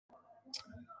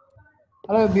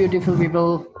Hello, beautiful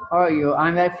people. How are you?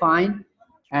 I'm very fine.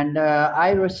 And I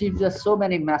received just so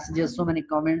many messages, so many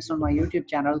comments on my YouTube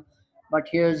channel. But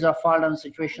here's a fall down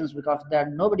situations because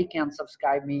that nobody can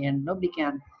subscribe me and nobody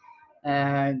can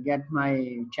get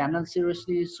my channel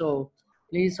seriously. So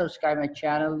please subscribe my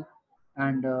channel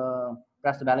and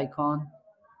press the bell icon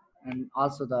and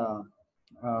also the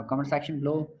comment section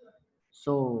below.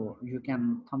 So you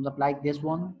can thumbs up like this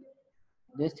one,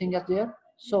 this thing is there.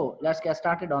 So let's get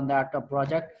started on that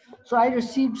project. So I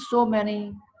received so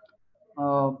many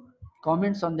uh,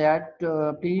 comments on that.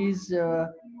 Please,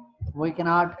 we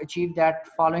cannot achieve that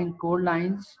following code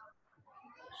lines.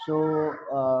 So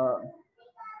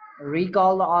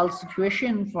recall the all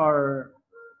situation for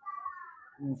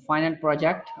final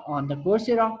project on the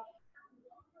Coursera.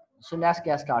 So let's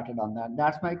get started on that.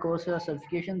 That's my Coursera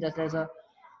certification. That is a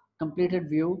completed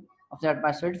view of that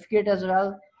my certificate as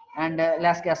well. And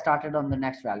let's get started on the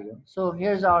next value. So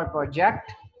here's our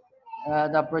project.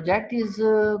 The project is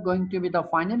going to be the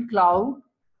final cloud,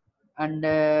 and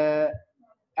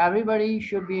everybody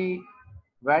should be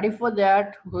ready for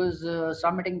that who's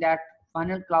submitting that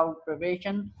final cloud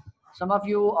preparation. Some of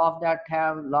you of that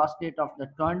have last date of the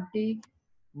 20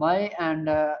 May, and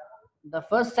the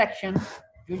first section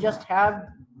you just have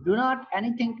do not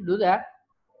anything to do that,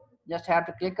 just have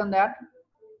to click on that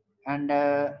and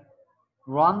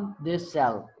run this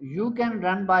cell. You can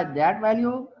run by that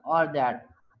value or that.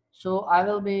 So I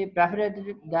will be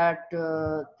preferred that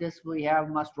this we have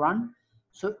must run.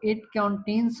 So it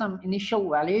contains some initial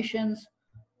valuations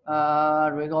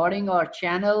regarding our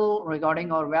channel,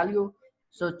 regarding our value.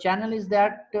 So channel is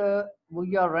that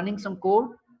we are running some code.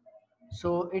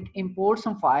 So it imports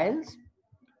some files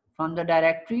from the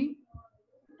directory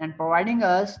and providing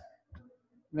us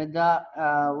with the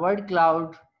word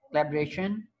cloud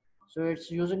collaboration. So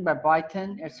it's using by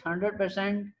Python, it's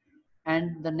 100%.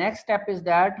 And the next step is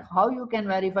that how you can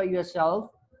verify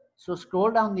yourself. So scroll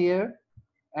down there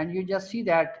and you just see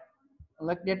that,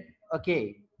 look at,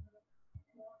 okay.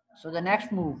 So the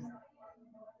next move.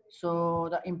 So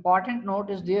the important note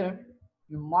is there,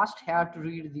 you must have to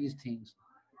read these things.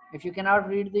 If you cannot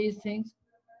read these things,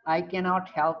 I cannot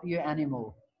help you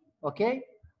anymore. Okay.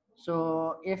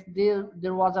 So if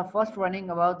there was a first warning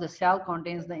about the cell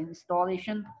contains the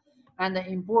installation and the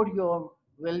import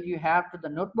you have to the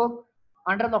notebook.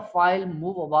 Under the file,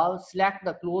 move above, select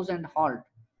the close and halt.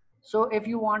 So if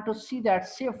you want to see that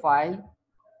save file,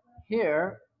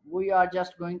 here we are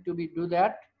just going to be do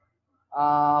that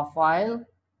file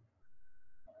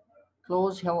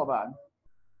close Hellebrand.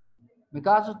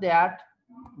 Because of that,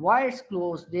 why it's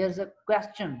closed, there's a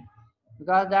question,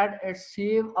 because that it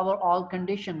save our all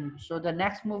condition. So the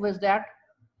next move is that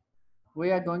we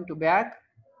are going to back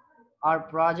our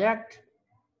project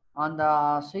on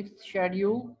the sixth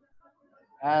schedule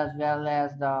as well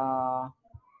as the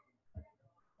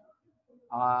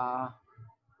uh,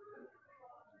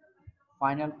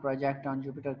 final project on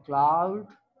Jupyter Cloud.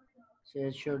 So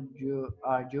it should you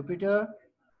Jupyter,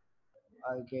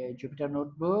 okay, Jupyter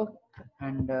Notebook,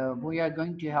 and we are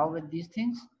going to help with these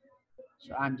things.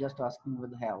 So I'm just asking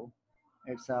with help.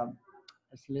 It's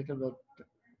it's a little bit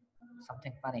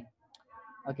something funny.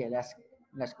 Okay,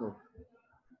 let's go.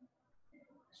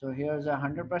 So here's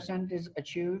 100% is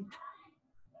achieved.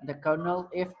 The kernel,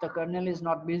 if the kernel is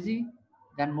not busy,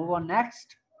 then move on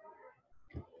next.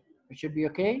 It should be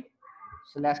okay.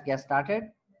 So let's get started.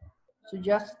 So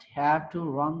just have to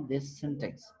run this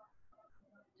syntax.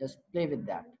 Just play with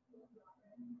that.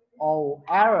 Oh,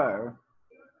 error.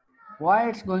 Why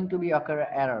it's going to be occur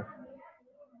error?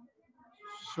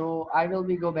 So I will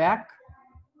be go back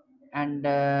and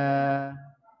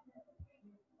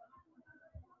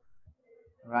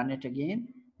run it again.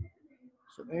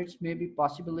 So it's maybe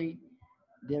possibly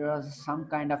there is some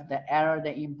kind of the error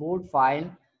the import file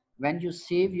when you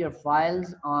save your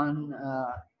files on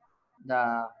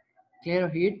the clear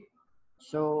heat.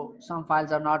 So some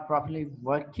files are not properly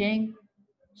working.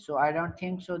 So I don't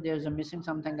think so there's a missing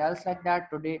something else like that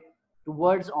today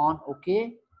towards on.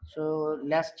 Okay, so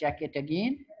let's check it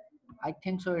again. I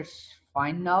think so it's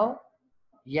fine now.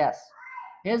 Yes,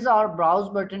 here's our browse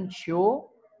button show.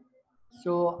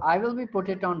 So I will be put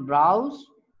it on browse,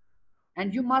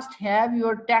 and you must have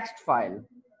your text file.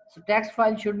 So text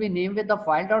file should be named with the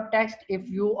file.txt if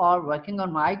you are working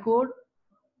on my code.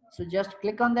 So just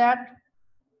click on that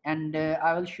and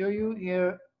I will show you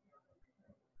here.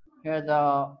 Here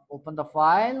the open the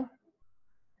file.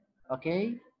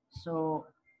 Okay, so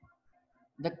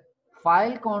the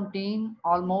file contain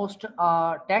almost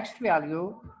a text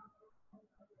value.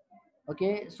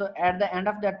 Okay, so at the end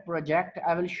of that project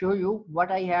I will show you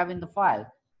what I have in the file.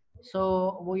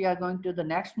 So we are going to the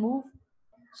next move.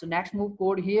 So next move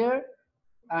code here,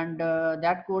 and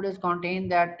that code is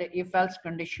contained that if else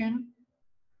condition.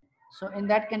 So in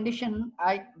that condition,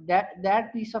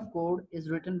 that piece of code is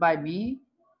written by me,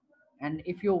 and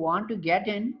if you want to get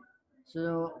in,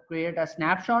 so create a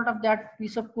snapshot of that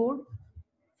piece of code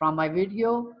from my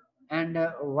video and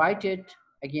write it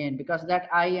again, because that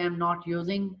I am not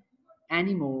using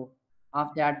anymore of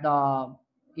that the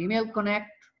email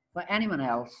connect for anyone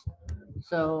else.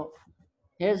 So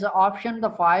here's the option,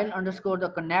 the file underscore the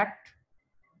connect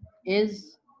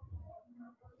is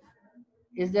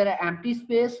there an empty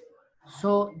space?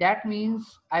 So that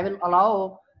means I will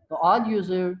allow the all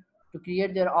user to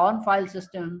create their own file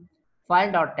system,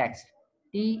 file.txt,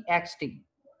 txt.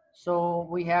 So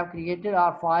we have created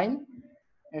our file.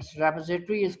 Its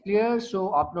repository is clear, so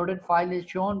uploaded file is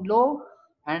shown below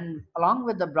and along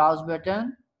with the browse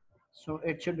button. So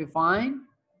it should be fine.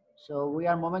 So we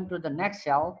are moving to the next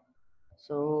cell.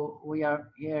 So we are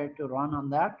here to run on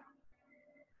that.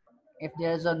 If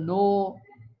there's a no,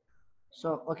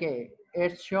 so okay,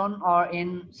 it's shown or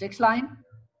in 6 line.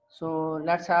 So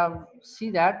let's have see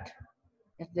that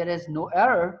if there is no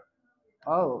error.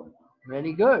 Oh,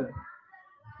 really good.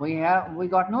 We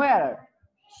got no error.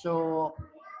 So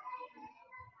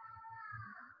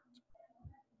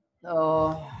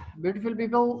uh, beautiful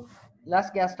people, let's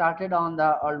get started on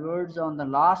the words on the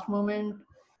last moment.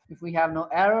 If we have no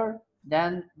error,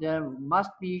 then there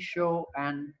must be show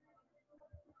an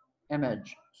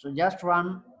image. So just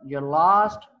run your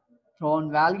last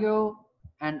thrown value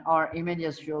and our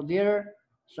images show there.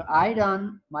 So I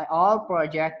done my all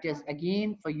project is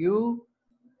again for you.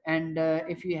 And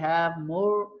if you have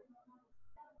more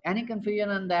any confusion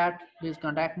on that, please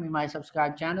contact me my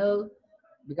subscribe channel,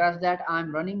 because that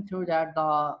I'm running through that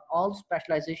the all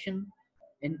specialization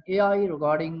in AI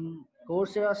regarding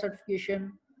Coursera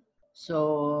certification.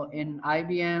 So in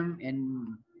IBM,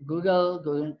 in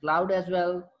Google Cloud as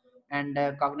well, and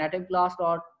Cognitive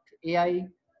Glass.ai.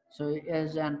 So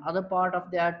is an other part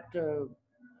of that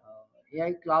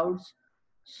AI clouds.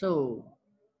 So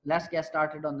let's get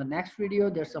started on the next video.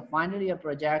 There's a finally a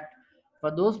project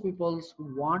for those people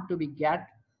who want to be get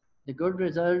the good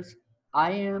results.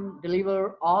 I am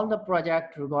deliver all the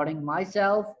project regarding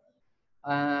myself,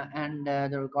 and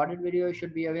the recorded video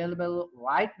should be available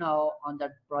right now on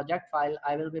that project file.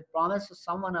 I will be promised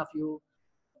someone of you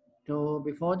to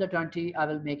before the 20 I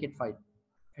will make it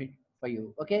for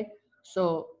you. Okay,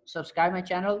 so subscribe my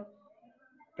channel,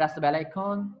 press the bell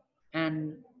icon,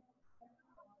 and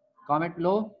comment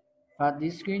below for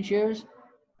these screen shares,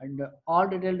 and all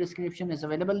detailed description is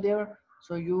available there.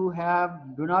 So you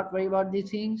have do not worry about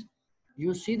these things.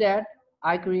 You see that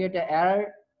I create an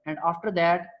error, and after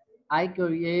that I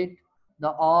create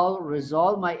the all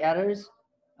resolve my errors.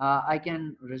 I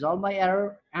can resolve my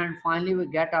error, and finally we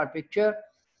get our picture.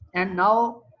 And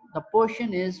now the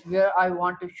portion is where I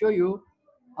want to show you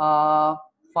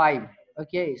file.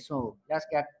 Okay, so let's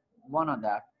get one on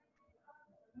that.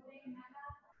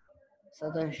 So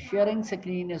the sharing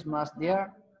screen is must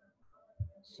there.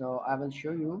 So I will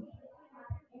show you.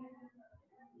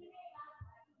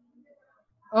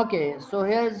 Okay, so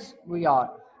here's we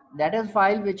are. That is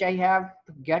file which I have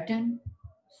to get in.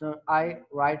 So I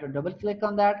write a double click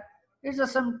on that. There's a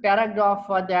some paragraph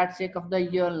for that sake of the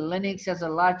year. Linux has a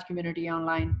large community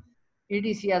online,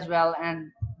 etc as well,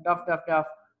 and duff.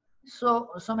 So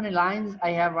many lines I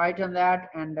have written on that,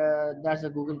 and that's a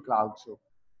Google Cloud. So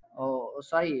oh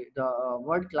sorry, the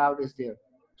word cloud is there.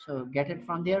 So get it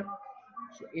from there.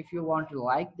 So if you want to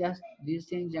like these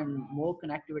things and more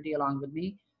connectivity along with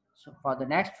me, so for the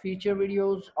next future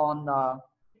videos on the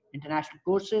international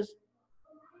courses.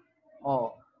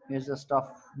 Oh, here's the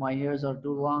stuff, my ears are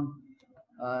too long.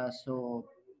 So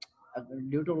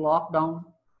due to lockdown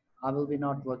I will be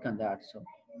not working that. So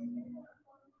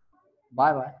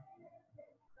bye bye,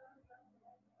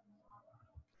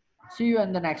 see you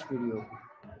in the next video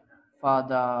for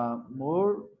the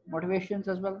more motivations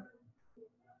as well.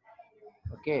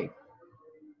 Okay.